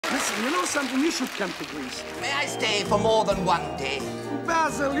Listen, you know something? You should come to Greece. May I stay for more than one day?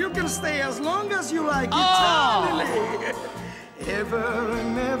 Basil, you can stay as long as you like, eternally. Ever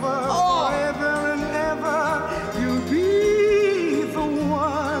and ever, forever and ever, you'll be the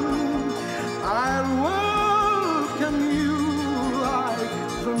one. I'll welcome you like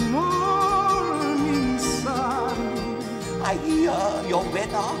the morning sun. I hear your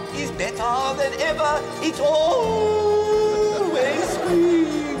weather is better than ever. It's always spring.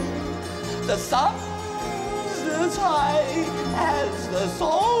 The sun's as high as the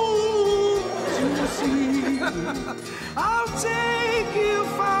soul to see. I'll take you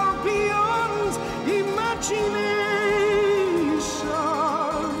far beyond imagination.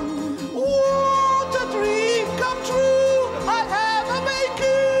 What a dream come true! I'll have a vacation!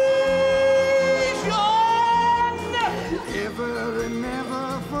 Ever and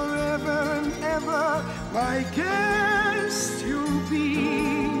ever, forever and ever, my guest you'll be.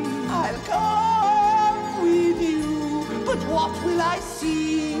 I'll come with you, but what will I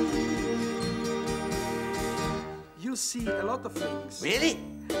see? You see a lot of things. Really?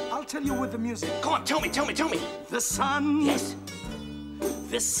 I'll tell you with the music. Come on, tell me. The sun. Yes.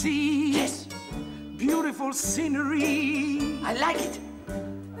 The sea. Yes. Beautiful scenery. I like it.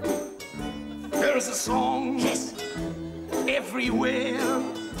 There's a song. Yes. Everywhere.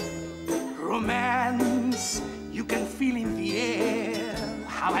 Romance you can feel in the air.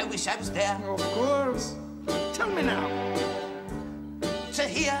 How I wish I was there. Of course. Tell me now. To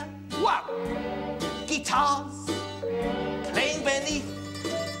hear What? guitars playing beneath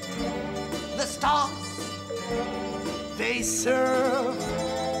the stars. They serve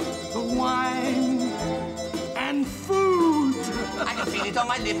the wine and food. I can feel it on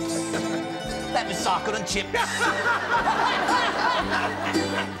my lips. That was soccer and chips.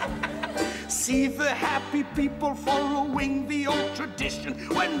 See the happy people following the old tradition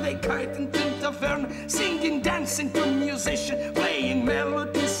when they kite in tavern, singing, dancing to musician, playing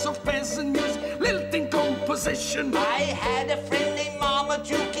melodies of peasant music, lilting composition. I had a friend named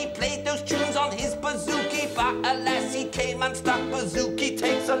Marmaduke. He played those tunes on his bouzouki, but alas, he came unstuck. Bouzouki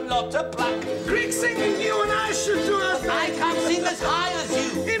takes a lot of pluck. Greek singing, you and I should do a thing. I can't sing as high as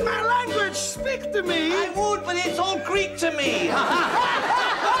you. In my language, speak to me. I would, but it's all Greek to me.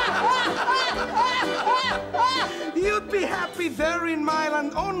 You'd be happy there in my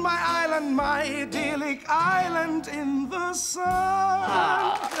land, on my island, my idyllic island in the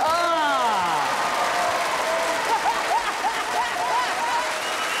sun.